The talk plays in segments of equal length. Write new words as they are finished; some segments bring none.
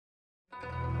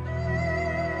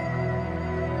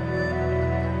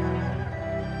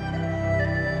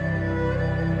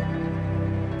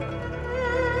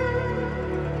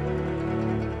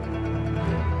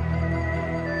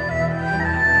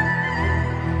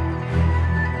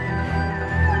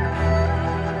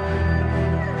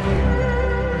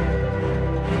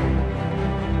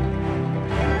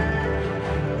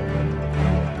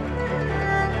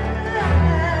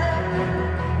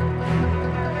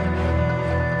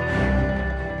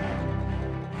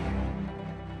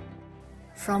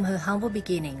From her humble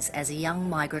beginnings as a young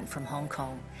migrant from Hong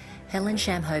Kong, Helen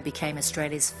Sham Ho became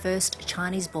Australia's first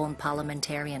Chinese-born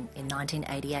parliamentarian in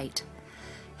 1988.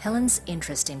 Helen's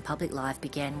interest in public life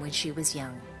began when she was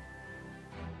young.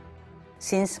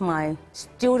 Since my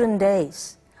student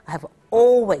days, I have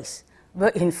always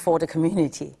worked for the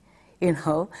community.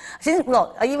 Since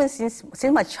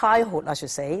my childhood, I should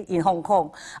say, in Hong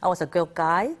Kong, I was a girl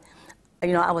guide.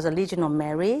 I was a Legion of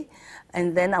Mary,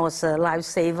 and then I was a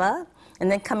lifesaver. And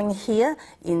then coming here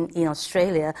in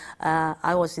Australia,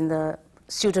 I was in the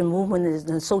student movement,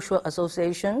 in the social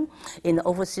association, in the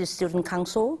Overseas Student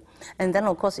Council, and then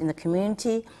of course in the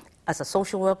community as a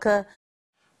social worker.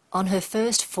 On her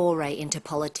first foray into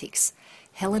politics,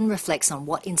 Helen reflects on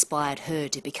what inspired her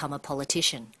to become a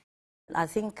politician. I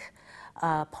think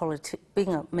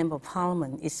being a member of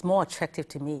parliament is more attractive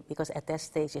to me because at that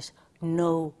stage there's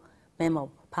no member of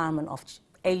parliament of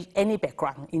any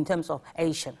background in terms of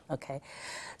Asian, okay?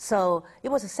 So it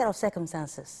was a set of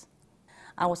circumstances.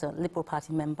 I was a Liberal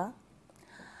Party member.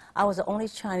 I was the only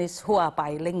Chinese who are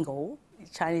bilingual,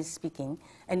 Chinese speaking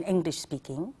and English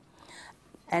speaking.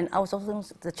 And I was also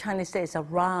the Chinese days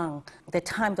around the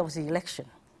time there was the election.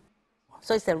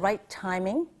 So it's the right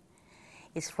timing,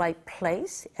 it's right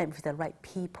place, and with the right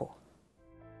people.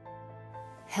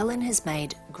 Helen has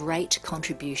made great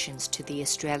contributions to the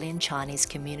Australian Chinese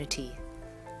community.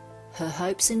 Her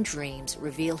hopes and dreams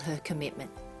reveal her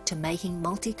commitment to making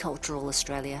multicultural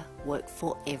Australia work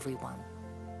for everyone.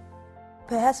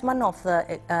 Perhaps one of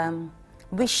the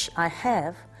wish I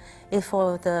have is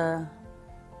for the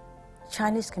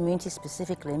Chinese community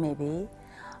specifically, maybe,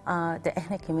 the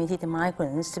ethnic community, the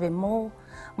migrants, to be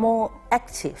more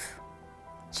active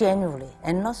generally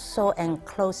and not so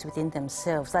enclosed within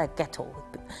themselves like a ghetto.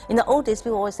 In the old days,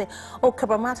 people always say, oh,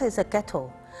 Cabramatta is a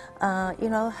ghetto,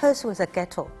 Hanson is a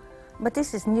ghetto. But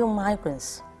this is new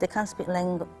migrants. They can't speak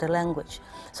the language.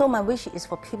 So my wish is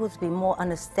for people to be more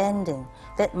understanding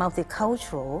that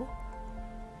multicultural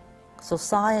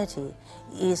society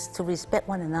is to respect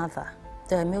one another.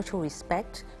 The mutual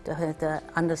respect, the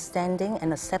understanding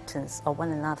and acceptance of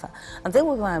one another. And that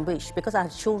was my wish, because I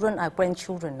have children, I have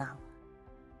grandchildren now.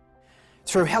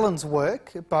 Through Helen's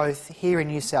work, both here in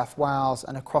New South Wales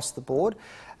and across the board,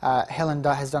 Helen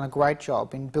has done a great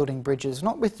job in building bridges,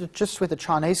 not just with the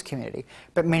Chinese community,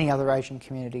 but many other Asian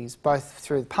communities, both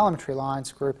through the Parliamentary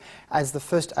Alliance Group as the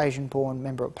first Asian-born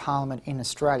Member of Parliament in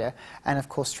Australia, and of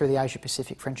course through the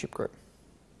Asia-Pacific Friendship Group.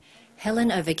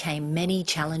 Helen overcame many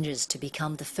challenges to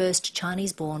become the first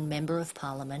Chinese-born Member of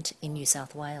Parliament in New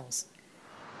South Wales.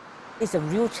 It's a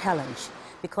real challenge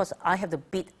because I have to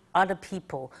beat other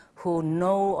people who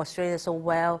know Australia so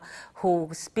well, who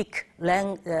speak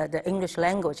the English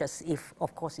language as if,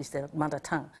 of course, it's their mother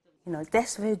tongue.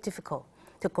 That's very difficult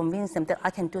to convince them that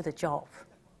I can do the job.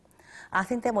 I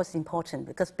think that was important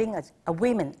because being a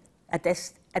woman at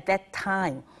that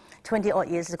time, 20-odd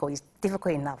years ago, is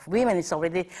difficult enough. Women is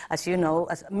already, as you know,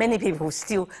 as many people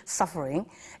still suffering,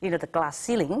 the glass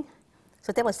ceiling.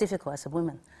 So that was difficult as a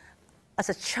woman. As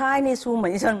a Chinese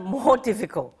woman, it's even more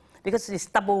difficult because it's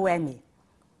double whammy.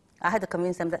 I had to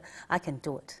convince them that I can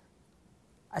do it,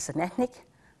 as an ethnic,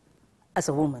 as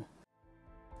a woman.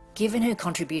 Given her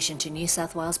contribution to New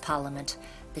South Wales Parliament,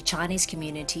 the Chinese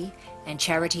community and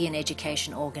charity and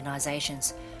education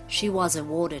organisations, she was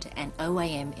awarded an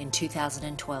OAM in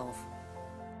 2012.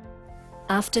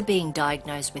 After being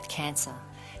diagnosed with cancer,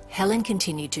 Helen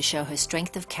continued to show her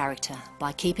strength of character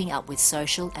by keeping up with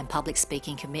social and public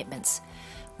speaking commitments,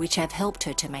 which have helped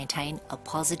her to maintain a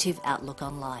positive outlook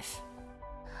on life.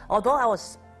 Although I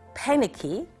was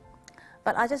panicky,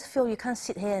 but I just feel you can't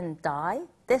sit here and die.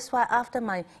 That's why after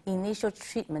my initial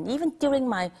treatment, even during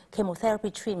my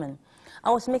chemotherapy treatment,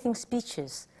 I was making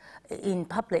speeches in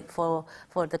public for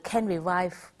the Can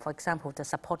Revive, for example, the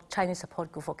Chinese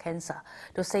support group for cancer,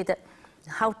 to say that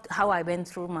how I went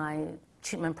through my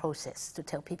treatment process, to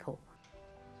tell people.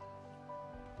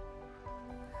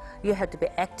 You have to be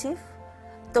active.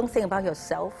 Don't think about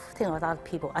yourself, think about other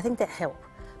people. I think that helped.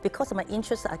 Because of my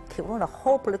interest, I keep on the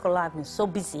whole political life and so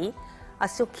busy, I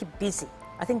still keep busy.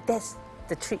 I think that's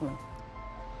the treatment.